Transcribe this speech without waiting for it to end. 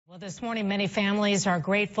Well, this morning, many families are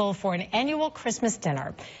grateful for an annual Christmas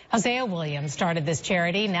dinner. Hosea Williams started this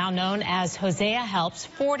charity, now known as Hosea Helps,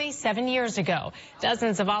 47 years ago.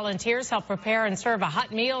 Dozens of volunteers help prepare and serve a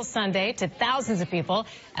hot meal Sunday to thousands of people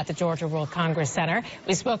at the Georgia World Congress Center.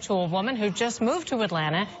 We spoke to a woman who just moved to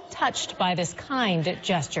Atlanta, touched by this kind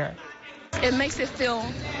gesture. It makes it feel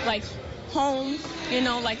like home,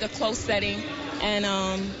 like a close setting,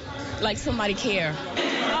 and like somebody care.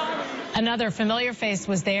 Another familiar face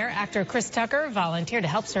was there. Actor Chris Tucker volunteered to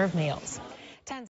help serve meals.